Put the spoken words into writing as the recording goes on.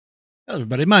Hello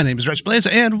everybody, my name is Rich Blaze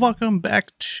and welcome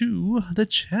back to the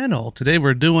channel. Today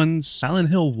we're doing Silent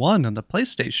Hill 1 on the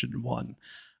PlayStation 1.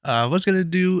 I was going to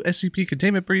do SCP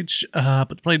Containment Breach, but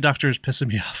the Plague Doctor is pissing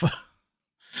me off.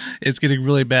 It's getting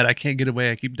really bad. I can't get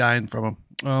away. I keep dying from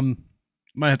him.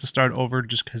 Might have to start over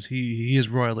just because he has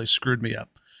royally screwed me up.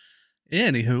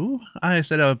 Anywho, I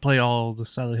said I would play all the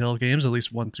Silent Hill games, at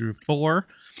least 1 through 4.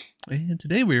 And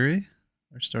today we are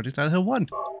starting Silent Hill 1.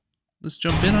 Let's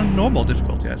jump in on normal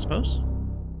difficulty, I suppose.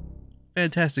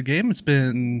 Fantastic game. It's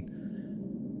been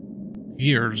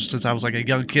years since I was like a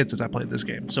young kid since I played this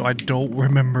game, so I don't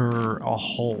remember a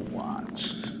whole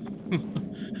lot.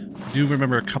 I do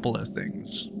remember a couple of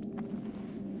things.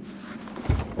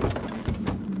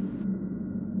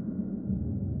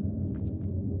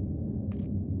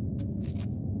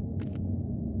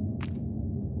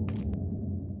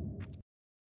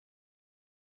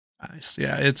 Nice.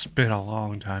 Yeah, it's been a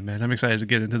long time, man. I'm excited to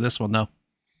get into this one, though.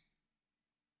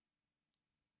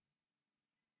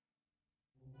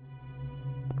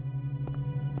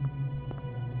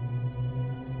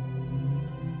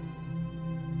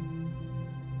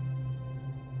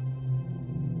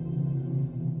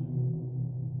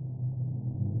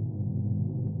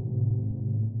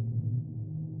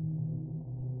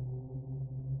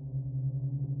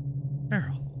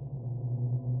 Cheryl.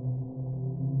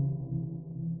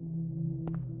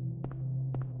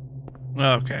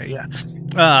 Okay, yeah.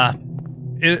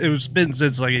 It's been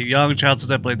since like a young child since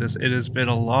I played this. It has been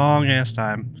a long ass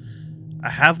time. I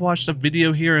have watched a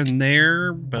video here and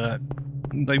there, but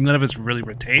like none of it's really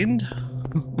retained.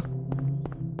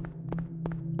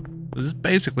 This is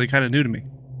basically kind of new to me.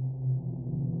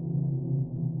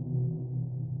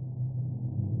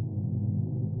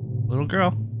 Little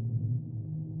girl.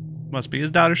 Must be his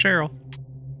daughter, Cheryl.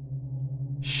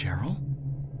 Cheryl?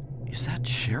 Is that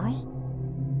Cheryl?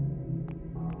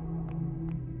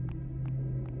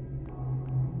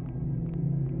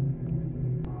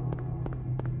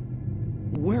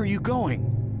 Where are you going?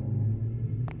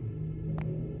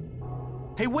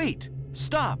 Hey, wait!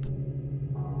 Stop!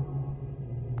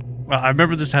 Well, I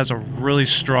remember this has a really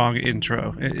strong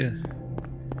intro.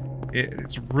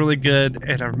 It's really good,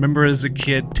 and I remember as a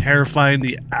kid terrifying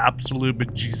the absolute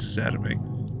bejesus out of me.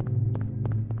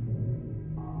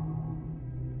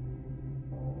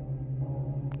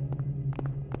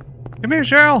 Come here,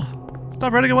 Cheryl!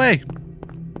 Stop running away!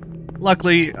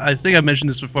 Luckily, I think I mentioned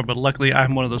this before, but luckily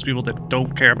I'm one of those people that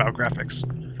don't care about graphics.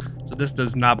 So this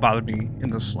does not bother me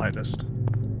in the slightest.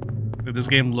 This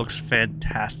game looks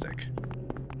fantastic.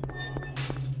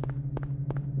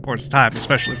 For its time,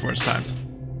 especially for its time.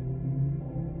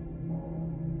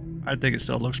 I think it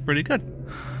still looks pretty good.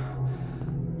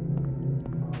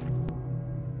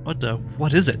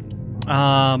 What is it?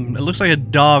 It looks like a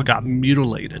dog got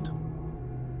mutilated.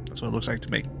 That's what it looks like to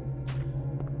me.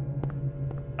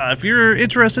 If you're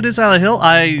interested in Silent Hill,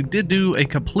 I did do a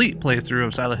complete playthrough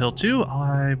of Silent Hill 2.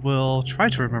 I will try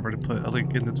to remember to put a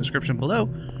link in the description below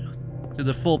to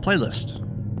the full playlist.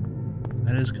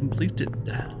 That is completed.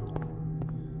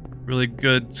 Really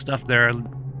good stuff there.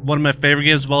 One of my favorite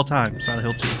games of all time, Silent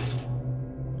Hill 2.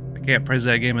 I can't praise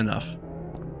that game enough.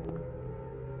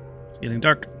 It's getting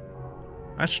dark.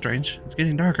 That's strange. It's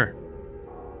getting darker.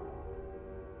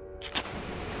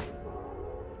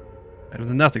 Better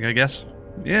than nothing, I guess.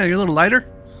 Yeah, you're a little lighter.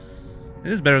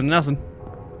 It is better than nothing.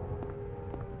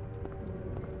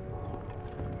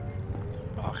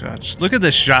 Oh god, just look at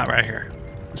this shot right here.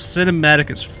 It's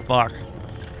cinematic as fuck.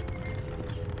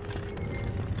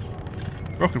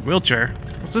 Broken wheelchair?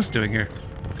 What's this doing here?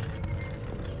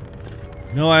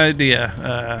 No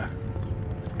idea.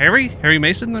 Harry? Harry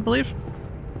Mason, I believe?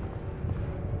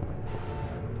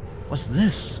 What's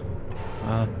this?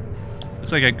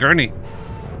 Looks like a gurney.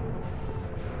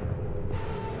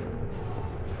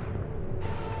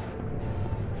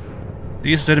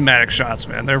 These cinematic shots,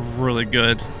 man, they're really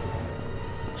good.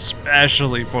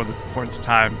 Especially for its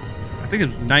time. I think it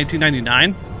was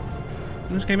 1999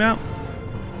 when this came out.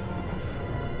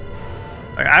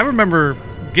 Like, I remember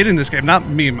getting this game, not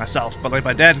me myself, but like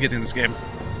my dad getting this game.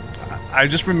 I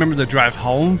just remember the drive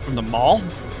home from the mall,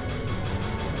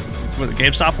 where the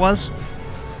GameStop was.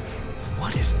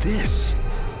 What is this?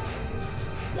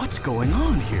 What's going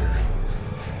on here?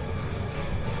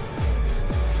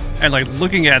 And like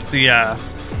looking at the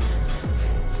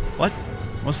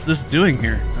what's this doing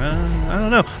here? I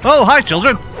don't know. Oh, hi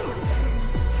children.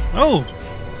 Oh,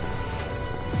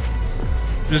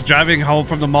 just driving home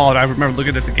from the mall, and I remember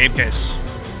looking at the game case.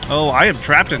 Oh, I am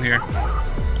trapped in here.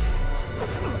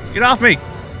 Get off me.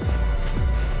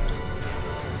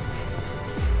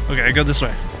 Okay, I go this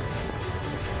way.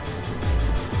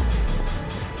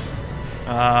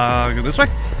 Go this way.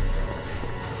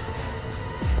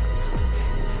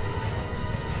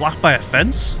 Blocked by a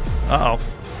fence? Uh-oh.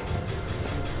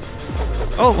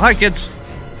 Oh, hi, kids.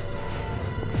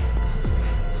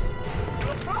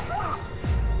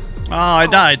 Oh, I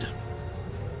died.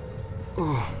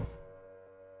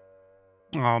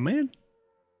 Oh, man.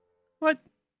 What?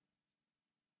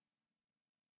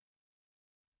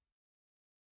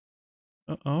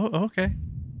 Oh, okay.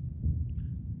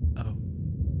 Oh.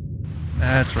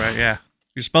 That's right, yeah.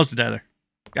 You're supposed to die there.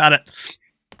 Got it.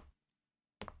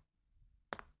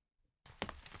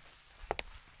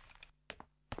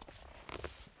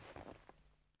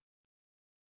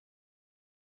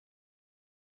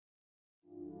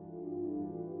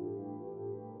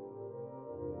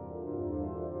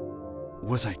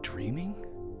 Was I dreaming?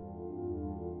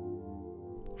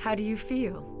 How do you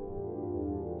feel?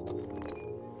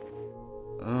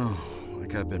 Oh,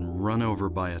 like I've been run over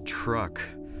by a truck.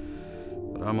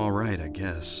 But I'm all right, I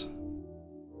guess.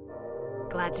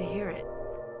 Glad to hear it.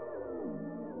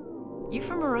 You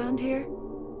from around here?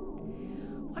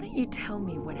 Why don't you tell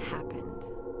me what happened?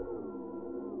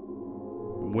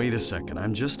 Wait a second,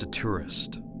 I'm just a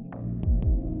tourist.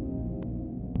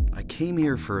 I came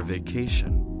here for a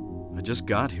vacation. I just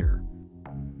got here.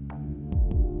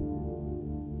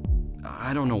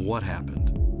 I don't know what happened.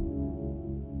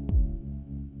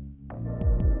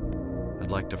 I'd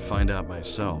like to find out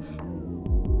myself.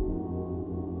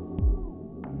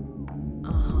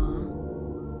 Uh-huh.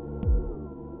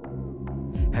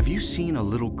 Have you seen a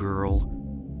little girl?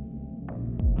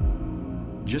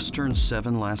 Just turned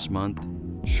 7 last month,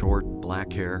 short,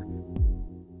 black hair.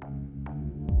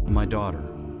 My daughter.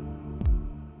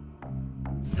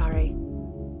 Sorry.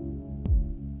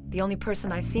 The only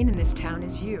person I've seen in this town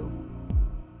is you.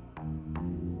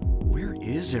 Where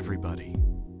is everybody?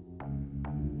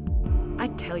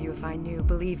 I'd tell you if I knew,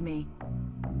 believe me.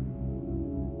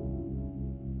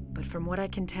 But from what I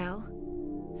can tell,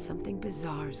 something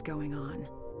bizarre's going on.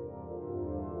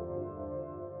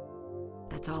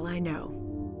 That's all I know.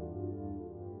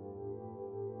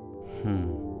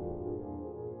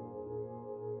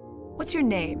 What's your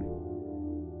name?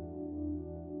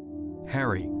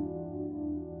 Harry.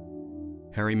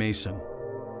 Harry Mason.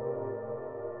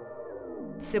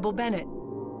 Sybil Bennett.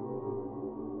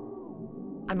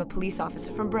 I'm a police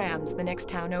officer from Brams, the next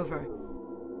town over.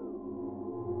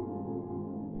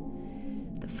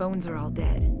 The phones are all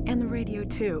dead, and the radio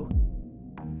too.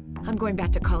 I'm going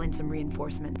back to call in some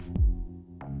reinforcements.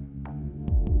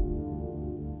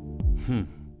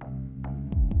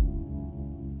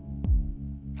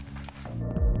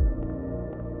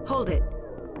 Hold it.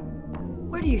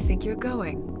 Where do you think you're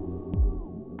going?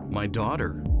 My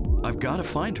daughter. I've got to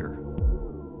find her.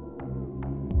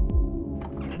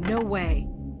 No way.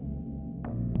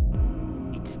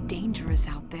 It's dangerous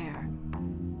out there.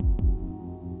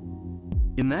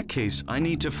 In that case, I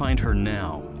need to find her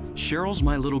now. Cheryl's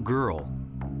my little girl.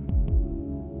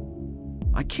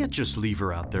 I can't just leave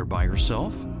her out there by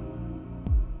herself.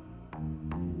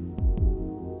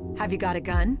 Have you got a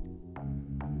gun?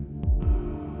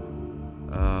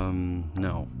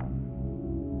 No.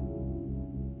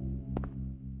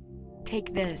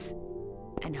 Take this,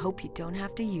 and hope you don't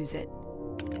have to use it.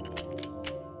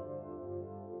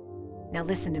 Now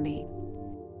listen to me.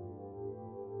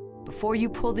 Before you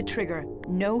pull the trigger,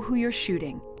 know who you're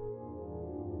shooting.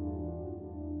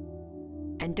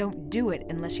 And don't do it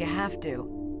unless you have to.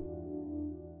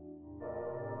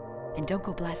 And don't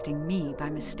go blasting me by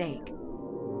mistake.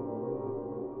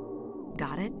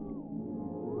 Got it?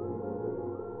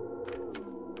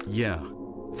 Yeah,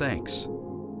 thanks.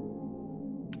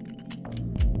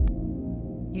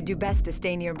 You do best to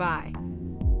stay nearby.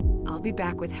 I'll be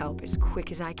back with help as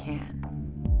quick as I can.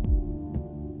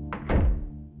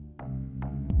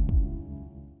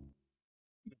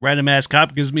 Random ass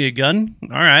cop gives me a gun.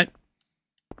 All right.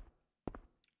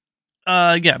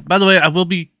 Yeah. By the way, I will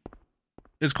be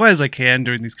as quiet as I can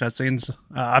during these cutscenes.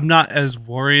 I'm not as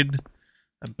worried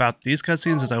about these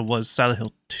cutscenes as I was Silent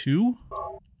Hill 2.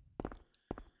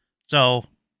 So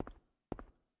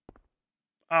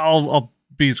I'll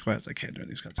be as quiet as I can during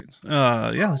these cutscenes.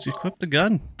 Yeah, let's equip the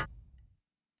gun.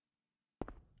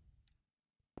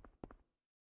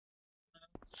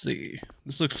 Let's see.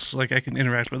 This looks like I can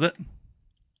interact with it.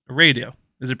 A radio.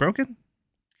 Is it broken?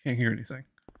 Can't hear anything.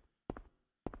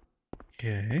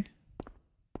 Okay.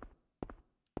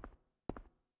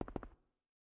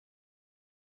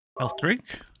 Health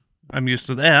drink. I'm used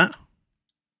to that.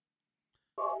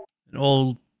 An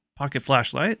old pocket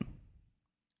flashlight.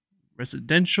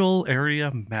 Residential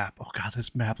area map. Oh god,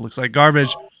 this map looks like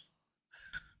garbage.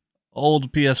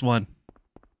 Old PS1.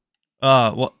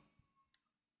 What?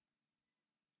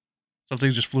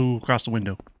 Something just flew across the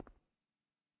window.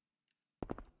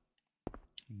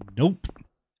 Nope.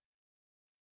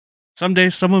 Someday,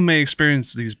 someone may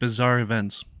experience these bizarre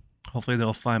events. Hopefully,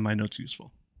 they'll find my notes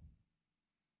useful.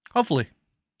 Hopefully.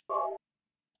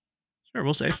 Sure,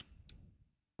 we'll save.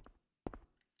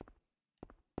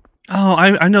 Oh,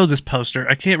 I know this poster.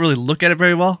 I can't really look at it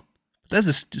very well. That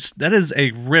is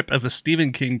a rip of a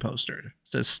Stephen King poster. It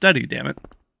says study, damn it.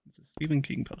 It's a Stephen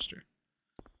King poster.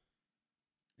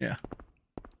 Yeah.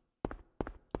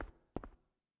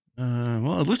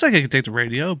 Well, it looks like I can take the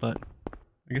radio, but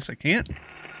I guess I can't.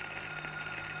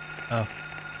 Oh.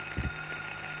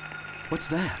 What's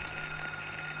that?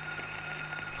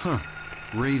 Huh.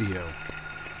 Radio.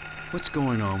 What's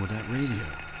going on with that radio?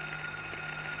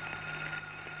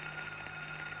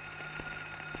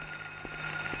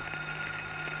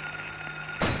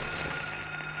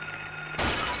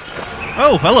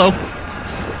 Oh, hello.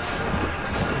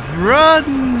 Run,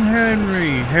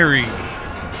 Harry.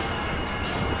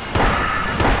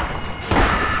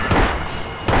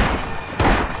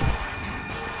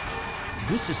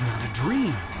 This is not a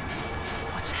dream.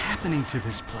 What's happening to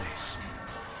this place?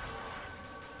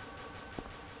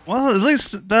 Well, at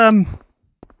least, now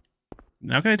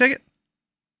can I take it?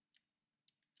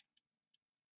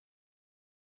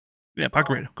 Yeah,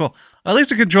 pocket radio. Cool. At least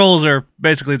the controls are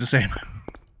basically the same.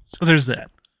 So there's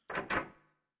that.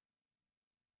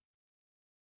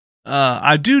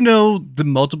 I do know the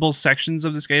multiple sections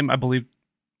of this game. I believe,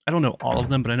 I don't know all of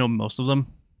them, but I know most of them.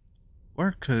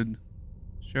 Where could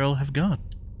Cheryl have gone?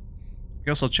 I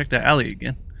guess I'll check that alley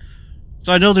again.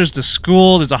 So I know there's the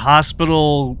school, there's a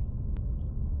hospital.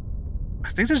 I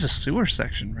think there's a sewer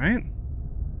section, right?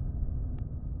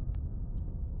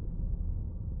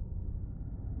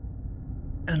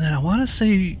 And then I want to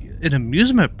say an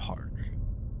amusement park.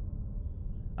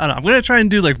 I don't know. I'm going to try and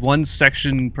do like one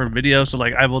section per video. So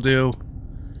like I will do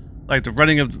like the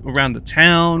running around the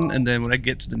town. And then when I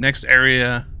get to the next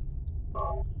area,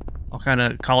 I'll kind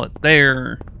of call it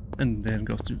there. And then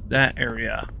go through that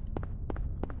area.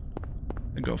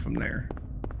 And go from there.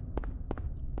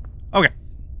 Okay.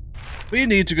 We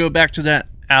need to go back to that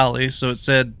alley. So it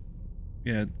said,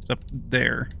 yeah, it's up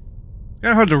there.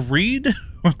 Kind of hard to read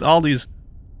with all these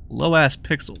low-ass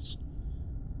pixels.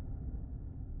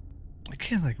 I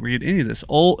can't like read any of this.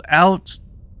 Out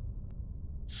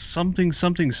something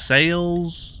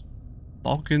sales,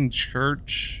 Balkan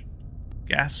Church,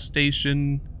 gas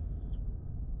station,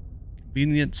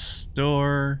 convenience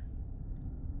store.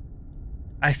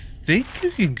 I think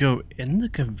you can go in the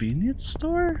convenience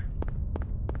store?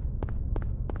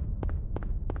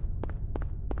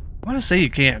 I want to say you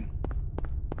can.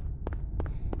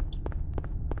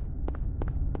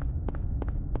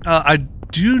 I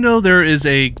do know there is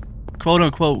a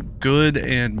quote-unquote good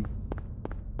and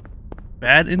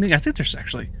bad ending. I think there's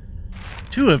actually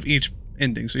 2 of each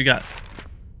ending. So you got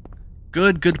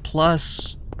good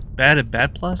plus, bad and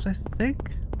bad plus, I think.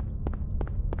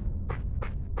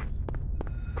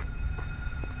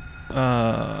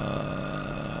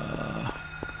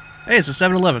 Hey, it's a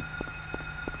 7-Eleven.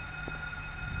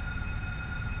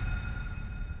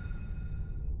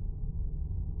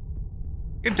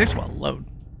 It takes a while to load.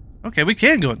 Okay, we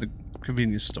can go in the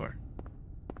convenience store.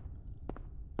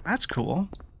 That's cool.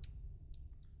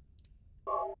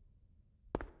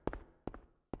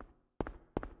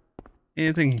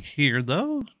 Anything here,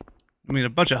 though? I mean, a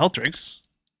bunch of health drinks.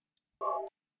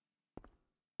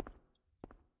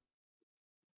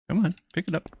 Come on, pick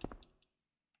it up.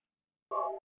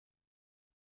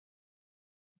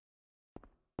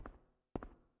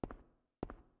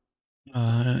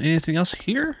 Anything else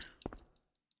here?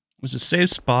 There's a save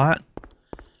spot.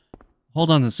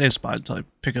 Hold on to the save spot until I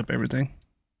pick up everything.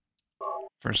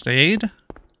 First aid. See,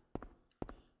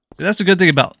 that's the good thing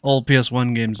about old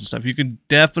PS1 games and stuff. You can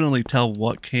definitely tell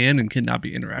what can and cannot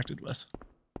be interacted with.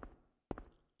 Do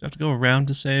I have to go around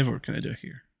to save, or can I do it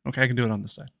here? Okay, I can do it on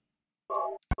this side.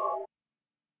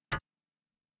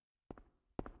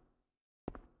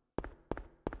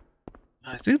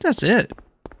 I think that's it.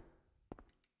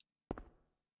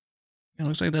 Yeah,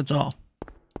 looks like that's all.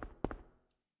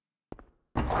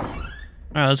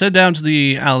 Alright, let's head down to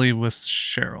the alley with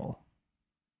Cheryl.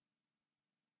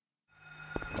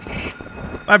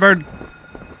 Bye, bird.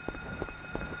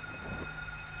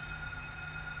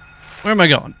 Where am I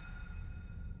going?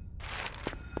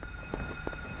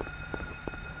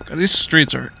 God, these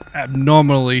streets are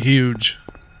abnormally huge.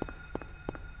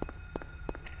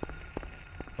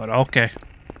 But okay.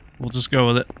 We'll just go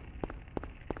with it.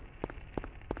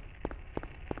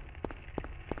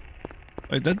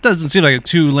 Like, that doesn't seem like a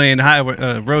 2-lane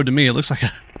highway road to me. It looks like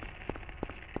a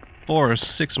 4 or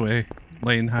 6-way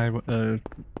lane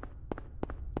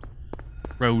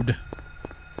road.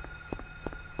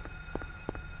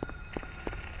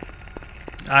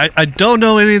 I don't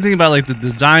know anything about like the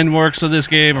design works of this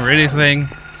game or anything.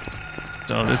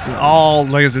 So this is all,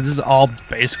 like I said, this is all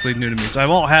basically new to me. So I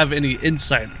won't have any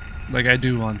insight like I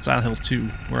do on Silent Hill 2,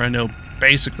 where I know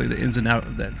basically the ins and outs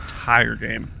of that entire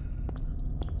game.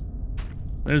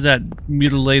 There's that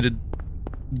mutilated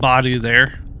body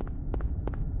there.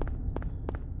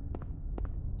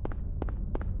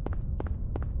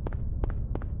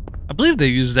 I believe they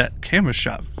used that camera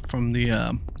shot from the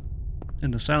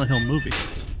in the Silent Hill movie.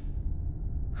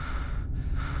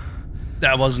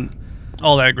 That wasn't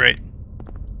all that great.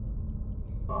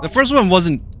 The first one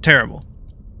wasn't terrible.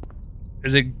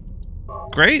 Is it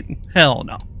great? Hell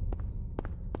no.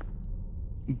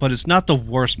 But it's not the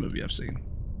worst movie I've seen.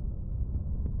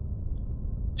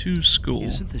 To school.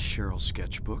 Isn't this Cheryl's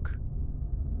sketchbook?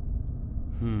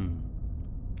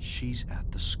 She's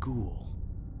at the school.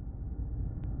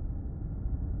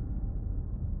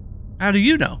 How do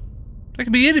you know? That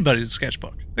could be anybody's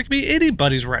sketchbook. That could be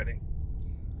anybody's writing.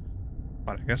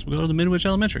 But I guess we'll go to the Midwich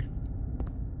Elementary.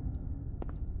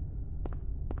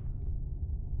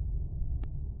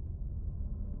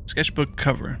 Sketchbook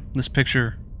cover. This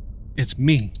picture, it's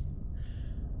me.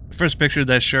 The first picture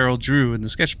that Cheryl drew in the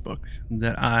sketchbook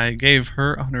that I gave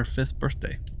her on her 5th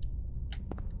birthday.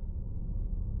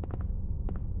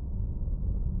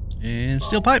 And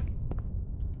steel pipe.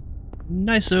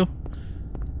 Nice-o.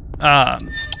 I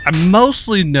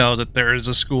mostly know that there is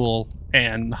a school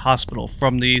and hospital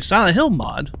from the Silent Hill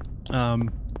mod. Wow,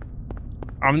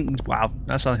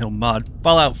 not Silent Hill mod.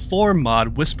 Fallout 4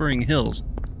 mod, Whispering Hills.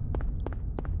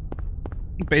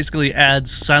 Basically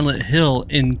adds Silent Hill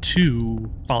into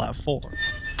Fallout 4.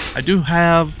 I do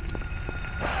have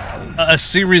a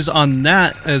series on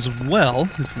that as well,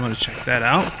 if you want to check that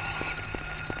out.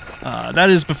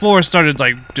 That is before I started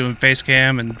like doing face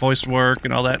cam and voice work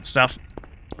and all that stuff.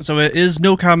 So it is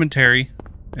no commentary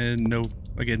and no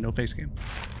face cam.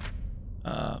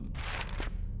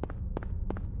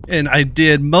 And I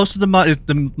did most of the mod.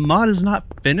 The mod is not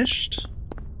finished,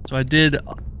 so I did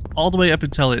all the way up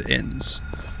until it ends.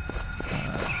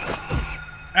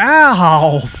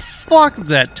 Ow! Fuck,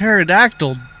 that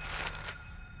pterodactyl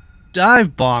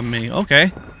dive bombed me.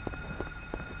 Okay.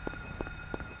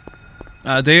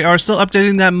 They are still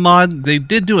updating that mod. They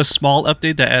did do a small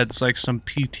update that adds like some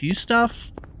PT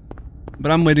stuff,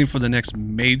 but I'm waiting for the next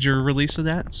major release of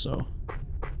that, so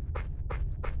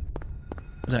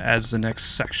that adds the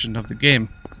next section of the game.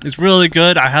 It's really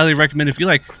good. I highly recommend if you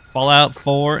like Fallout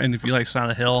 4 and if you like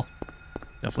Silent Hill,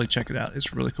 definitely check it out.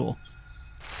 It's really cool.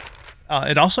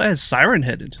 It also adds Siren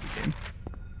Head into the game.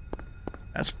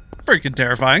 That's freaking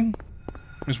terrifying.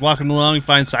 Just walking along, you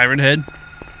find Siren Head.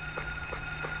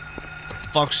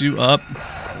 Fucks you up.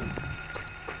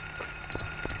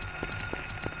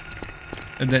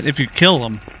 And then if you kill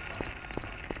them...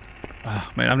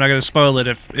 Oh, man, I'm not going to spoil it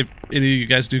if any of you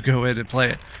guys do go in and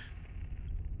play it.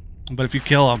 But if you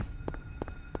kill them,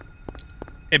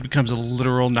 it becomes a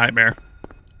literal nightmare.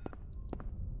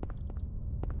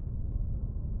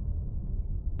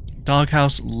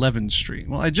 Doghouse 11th Street.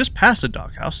 Well, I just passed the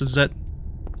doghouse. Is that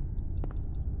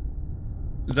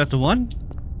the one?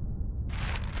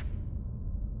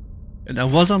 And that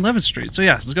was on 11th Street. So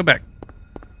yeah, let's go back.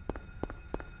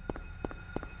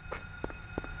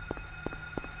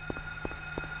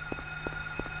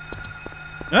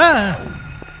 Ah!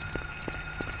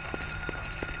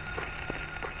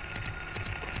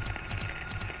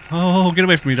 Oh, get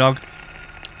away from me, dog.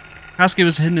 Housekeeper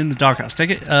is hidden in the doghouse. Take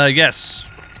it? Yes.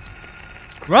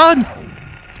 Run!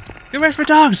 Get away from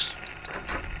dogs!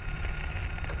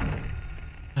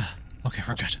 Okay,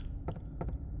 we're good.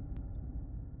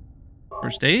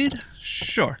 First aid?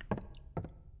 Sure.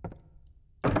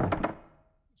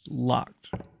 It's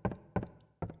locked.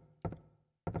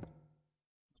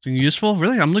 Anything useful?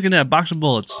 Really? I'm looking at a box of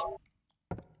bullets.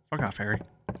 Fuck off, Harry.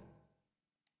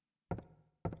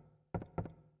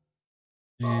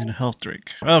 And a health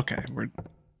drink. Okay, we're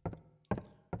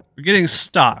getting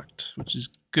stocked, which is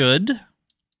good.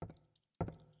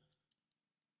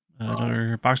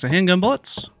 Another box of handgun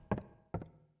bullets.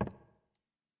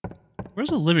 Where's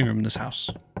the living room in this house?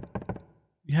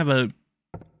 You have a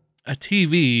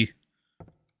TV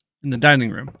in the dining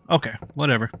room. Okay,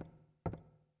 whatever.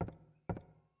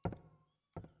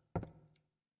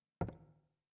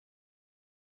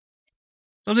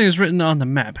 Something is written on the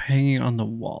map, hanging on the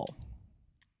wall.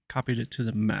 Copied it to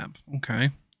the map. Okay.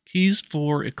 Keys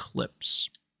for Eclipse.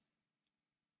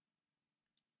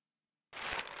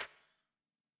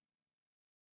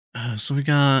 So we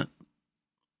got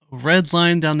red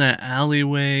line down that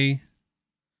alleyway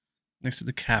next to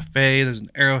the cafe. There's an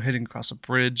arrow heading across a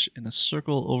bridge and a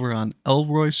circle over on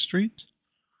Elroy Street.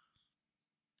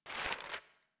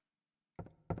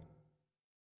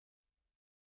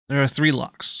 There are 3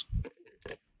 locks.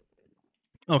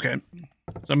 Okay,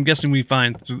 so I'm guessing we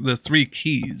find the 3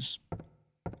 keys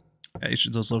at each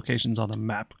of those locations on the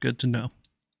map. Good to know.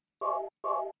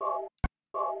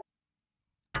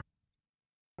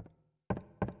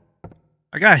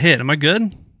 I got hit. Am I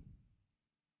good?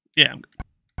 Yeah, I'm good.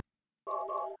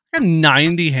 I got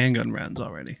 90 handgun rounds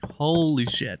already. Holy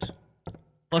shit.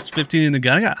 Plus 15 in the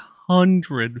gun. I got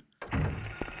 100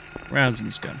 rounds in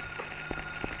this gun.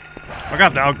 Fuck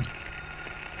off, dog.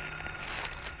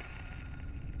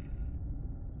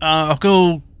 I'll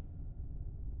go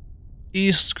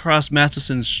east across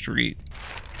Matheson Street.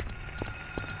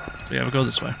 So yeah, we'll go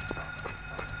this way.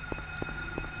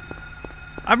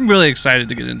 I'm really excited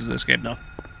to get into this game, though.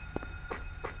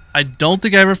 I don't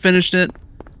think I ever finished it.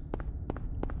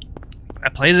 I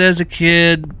played it as a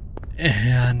kid,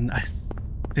 and I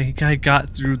think I got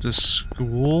through the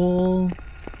school.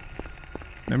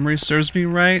 Memory serves me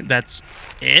right. That's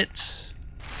it.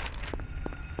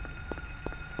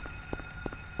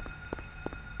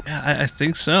 Yeah, I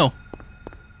think so.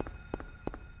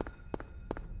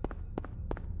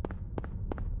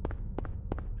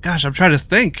 Gosh, I'm trying to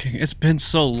think. It's been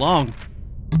so long.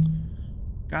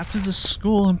 Got to the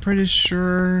school, I'm pretty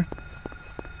sure.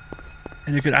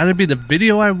 And it could either be the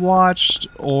video I watched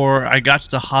or I got to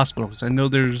the hospital, because I know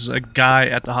there's a guy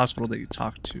at the hospital that you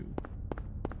talk to.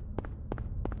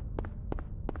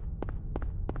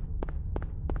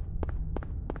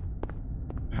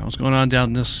 What's going on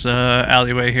down this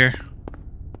alleyway here?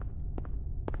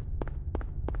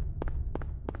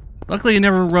 Luckily, you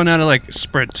never run out of, like,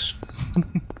 sprint.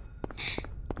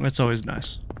 That's always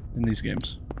nice in these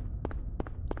games.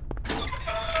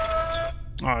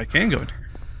 Oh, I can go in here.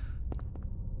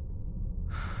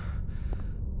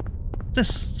 What's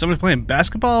this? Somebody playing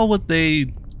basketball with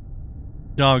a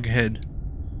dog head.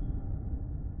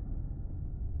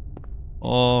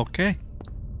 Okay.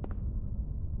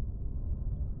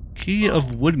 Key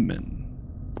of Woodman.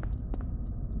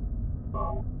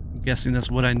 I'm guessing that's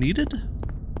what I needed?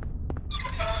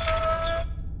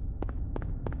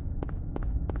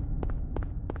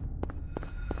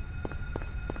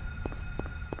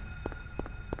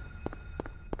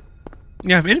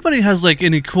 Yeah, if anybody has like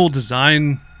any cool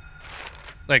design,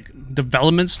 like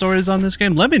development stories on this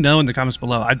game, let me know in the comments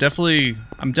below. I'm definitely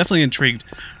intrigued.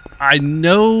 I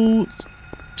know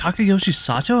Takayoshi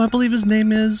Sato, I believe his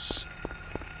name is,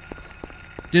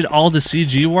 did all the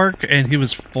CG work, and he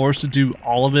was forced to do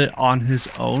all of it on his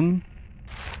own.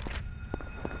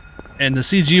 And the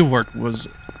CG work was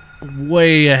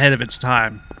way ahead of its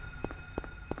time.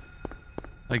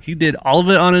 Like, he did all of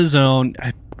it on his own.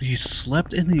 He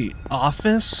slept in the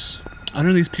office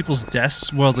under these people's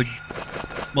desks while the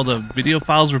video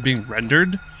files were being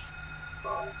rendered.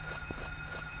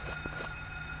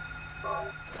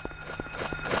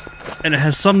 And it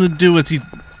has something to do with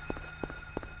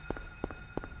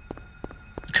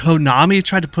Konami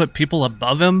tried to put people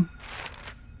above him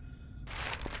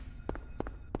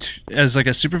as like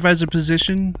a supervisor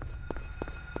position,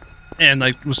 and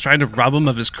like was trying to rob him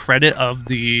of his credit of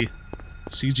the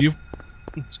CG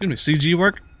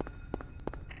work,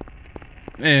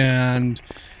 and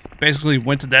basically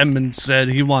went to them and said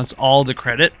he wants all the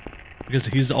credit because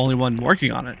he's the only one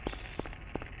working on it.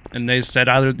 And they said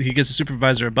either he gets a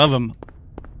supervisor above him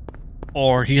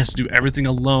or he has to do everything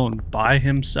alone by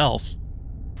himself.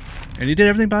 And he did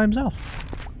everything by himself.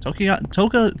 Tokiyashi,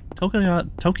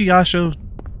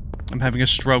 I'm having a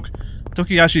stroke.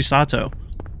 Takayoshi Sato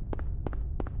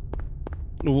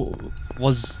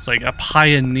was like a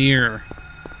pioneer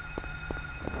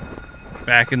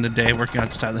back in the day working on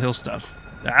Silent Hill stuff.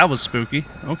 That was spooky.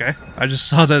 Okay. I just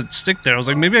saw that stick there. I was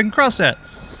like, maybe I can cross that.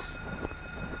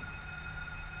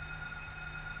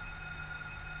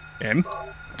 I'm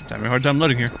having a hard time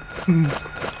loading here.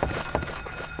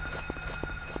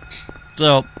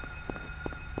 So,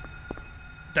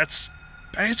 that's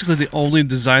basically the only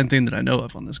design thing that I know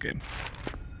of on this game.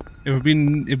 It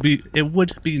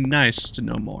would be nice to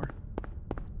know more.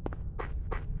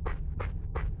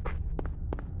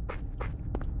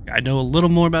 I know a little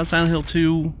more about Silent Hill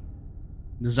 2,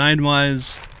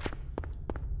 design-wise,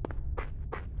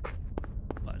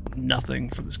 but nothing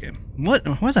for this game. Where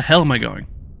the hell am I going?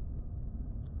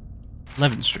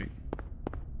 11th Street.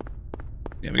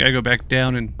 Yeah, we gotta go back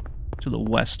down and to the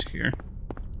west here.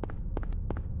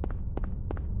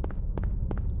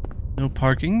 No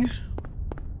parking.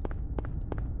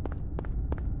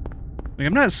 Like,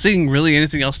 I'm not seeing really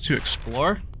anything else to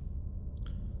explore.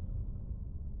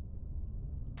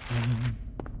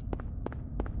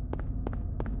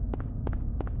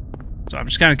 So I'm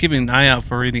just kind of keeping an eye out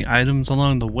for any items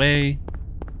along the way.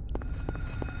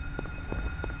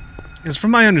 Because from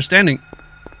my understanding,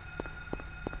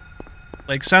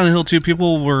 like Silent Hill 2,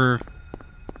 people were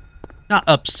not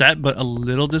upset, but a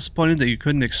little disappointed that you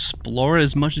couldn't explore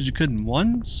as much as you could in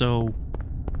 1, so...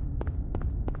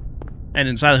 And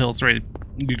in Silent Hill 3,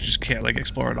 you just can't, like,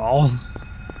 explore at all.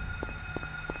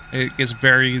 It gets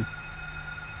very...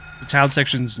 The town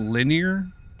section's linear.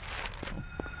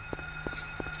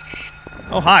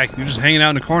 Oh, hi! You're just hanging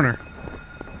out in a corner.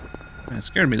 That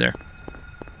scared me there.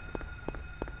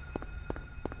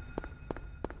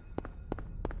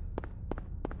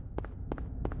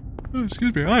 Oh,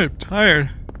 excuse me, I am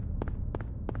tired.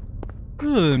 A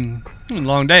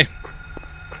long day.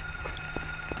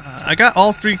 I got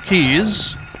all 3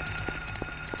 keys.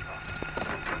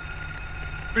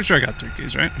 Pretty sure I got 3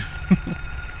 keys, right?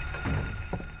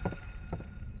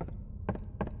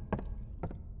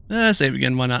 Save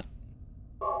again, why not?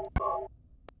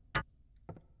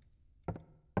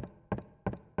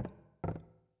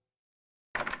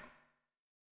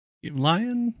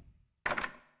 Lion?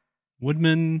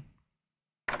 Woodman?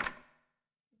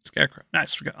 Scarecrow.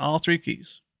 Nice, we got all 3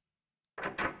 keys.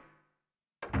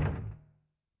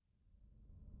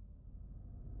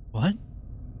 What?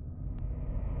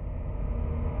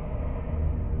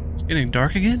 It's getting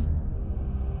dark again?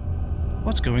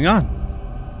 What's going on?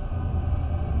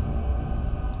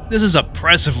 This is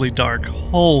oppressively dark.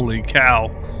 Holy cow.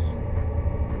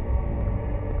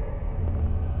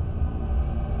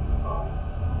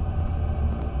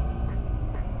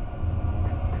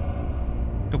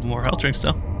 Couple more health drinks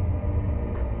though.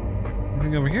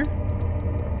 Anything over here?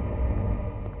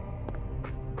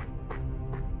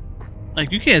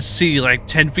 Like, you can't see like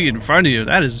 10 feet in front of you.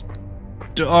 That is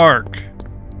dark.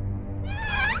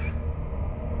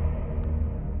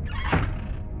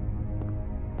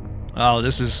 Oh,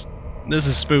 this is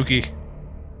spooky.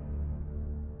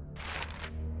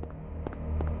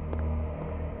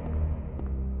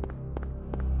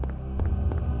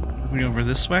 Moving over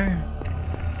this way.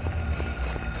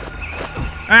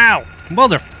 Ow!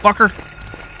 Motherfucker!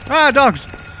 Ah, dogs!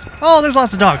 Oh, there's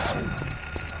lots of dogs.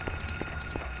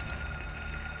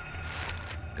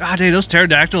 God dang, those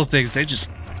pterodactyl things, they just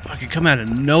fucking come out of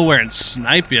nowhere and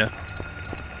snipe you.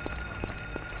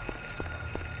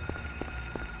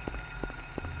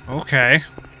 Okay.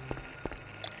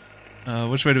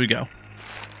 Which way do we go?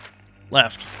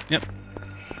 Left. Yep.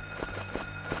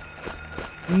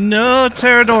 No,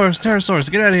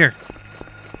 pterosaurs, get out of here.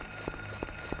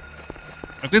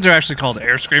 I think they're actually called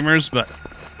air screamers, but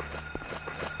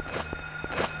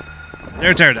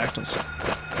they're pterodactyls.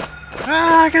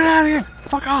 Ah, get out of here!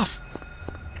 Fuck off!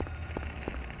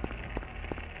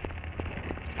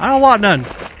 I don't want none.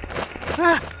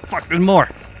 Ah, fuck, there's more.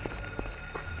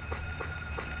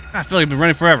 I feel like I've been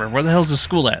running forever. Where the hell's the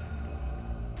school at?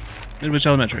 Midwich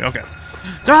Elementary. Okay.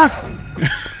 Doc!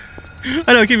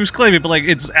 I know I keep exclaiming, but like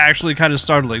it's actually kind of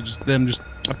startling. Just them just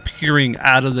appearing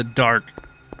out of the dark.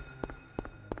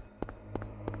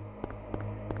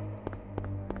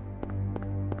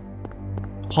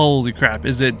 Holy crap,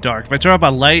 is it dark? If I turn up my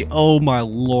light, oh my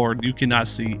lord, you cannot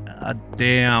see a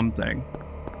damn thing.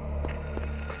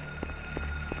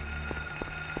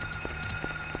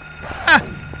 Ah!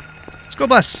 School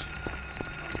bus!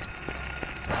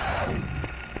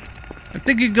 I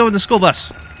think you can go in the school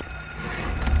bus.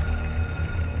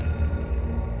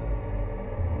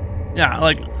 Yeah,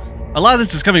 like, a lot of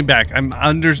this is coming back. I'm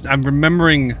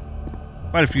remembering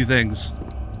quite a few things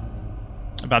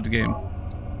about the game.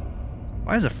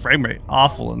 Why is the frame rate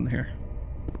awful in here?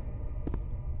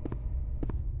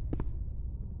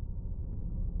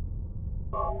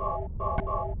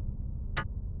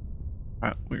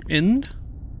 Alright, we're in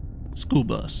school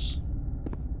bus.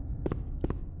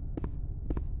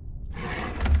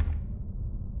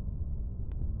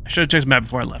 I should have checked the map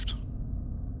before I left.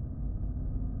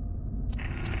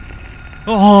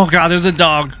 Oh god, there's a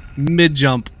dog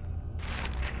mid-jump.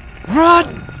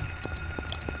 Run!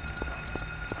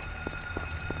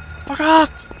 Fuck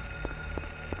off!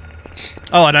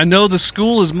 Oh, and I know the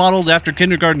school is modeled after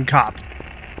Kindergarten Cop.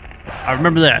 I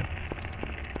remember that.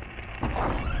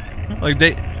 Like,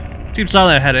 Team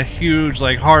Silent had a huge,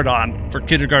 like, hard-on for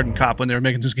Kindergarten Cop when they were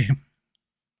making this game.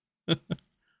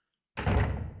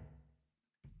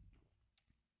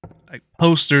 Like,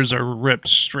 posters are ripped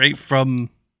straight from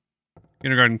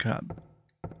Kindergarten Cop.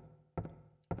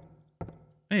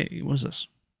 Hey, what's this?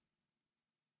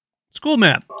 School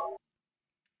map!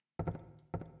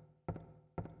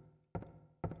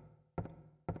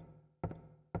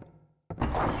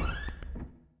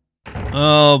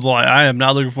 Oh boy, I am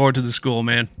not looking forward to the school,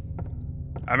 man.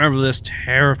 I remember this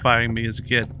terrifying me as a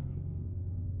kid.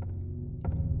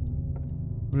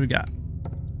 What do we got?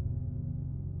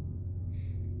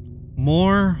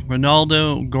 More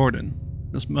Ronaldo Gordon.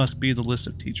 This must be the list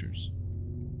of teachers.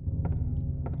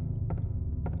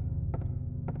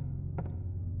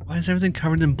 Why is everything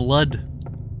covered in blood?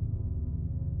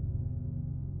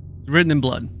 It's written in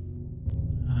blood.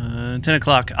 10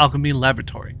 o'clock, Alchemy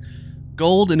Laboratory.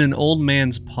 Gold in an old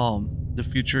man's palm. The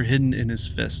future hidden in his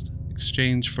fist.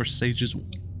 Exchange for sage's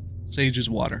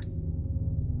water.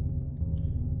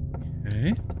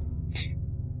 Okay.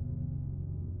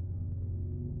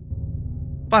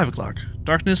 5 o'clock.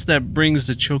 Darkness that brings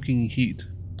the choking heat.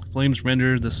 Flames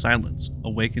render the silence,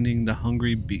 awakening the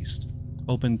hungry beast.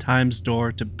 Open time's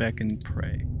door to beckon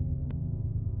prey.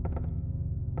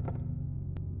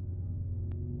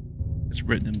 It's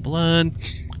written in blood.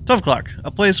 12 o'clock.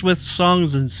 A place with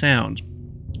songs and sound.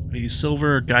 A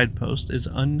silver guidepost is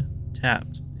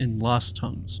untapped in lost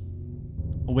tongues.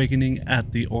 Awakening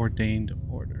at the ordained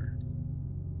order.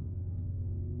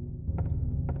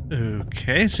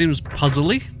 Okay, seems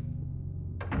puzzly.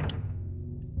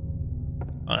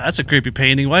 Oh, that's a creepy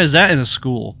painting. Why is that in a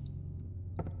school?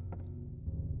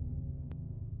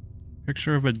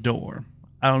 Picture of a door.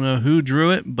 I don't know who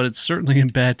drew it, but it's certainly in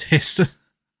bad taste.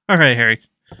 Alright, Harry.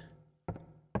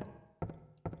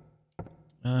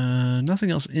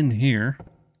 Nothing else in here.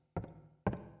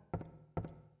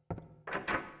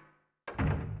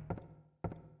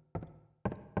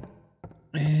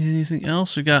 Anything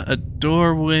else? We got a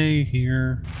doorway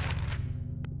here.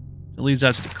 It leads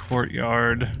out to the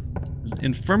courtyard. There's an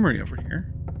infirmary over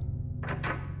here.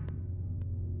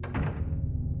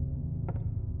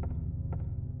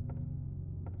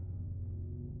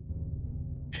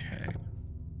 Okay.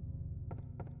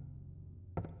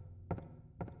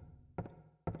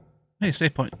 Hey,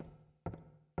 save point.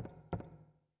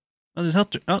 Oh, there's health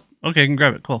drink. Oh, okay, I can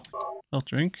grab it. Cool. Health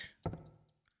drink.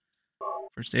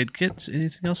 First aid kit.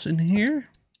 Anything else in here?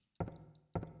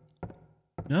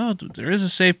 No, there is a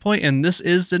save point, and this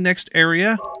is the next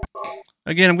area.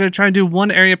 Again, I'm going to try and do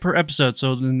one area per episode.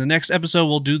 So in the next episode,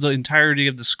 we'll do the entirety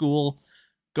of the school.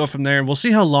 Go from there. We'll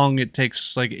see how long it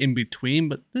takes, like, in between.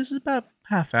 But this is about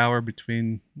half hour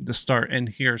between the start and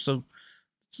here. So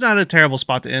it's not a terrible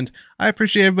spot to end. I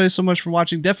appreciate everybody so much for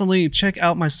watching. Definitely check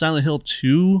out my Silent Hill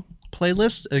 2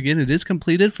 playlist. Again, it is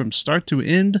completed from start to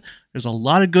end. There's a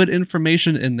lot of good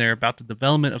information in there about the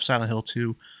development of Silent Hill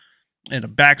 2 and the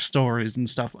backstories and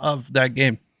stuff of that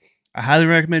game. I highly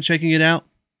recommend checking it out.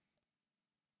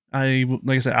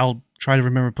 Like I said, I'll try to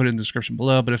remember to put it in the description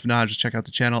below, but if not, just check out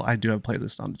the channel. I do have a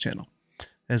playlist on the channel.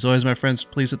 As always, my friends,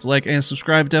 please hit the like and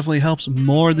subscribe. It definitely helps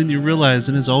more than you realize.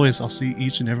 And as always, I'll see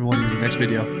each and every one in the next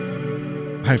video.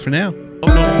 Bye for now.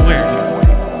 Don't know where.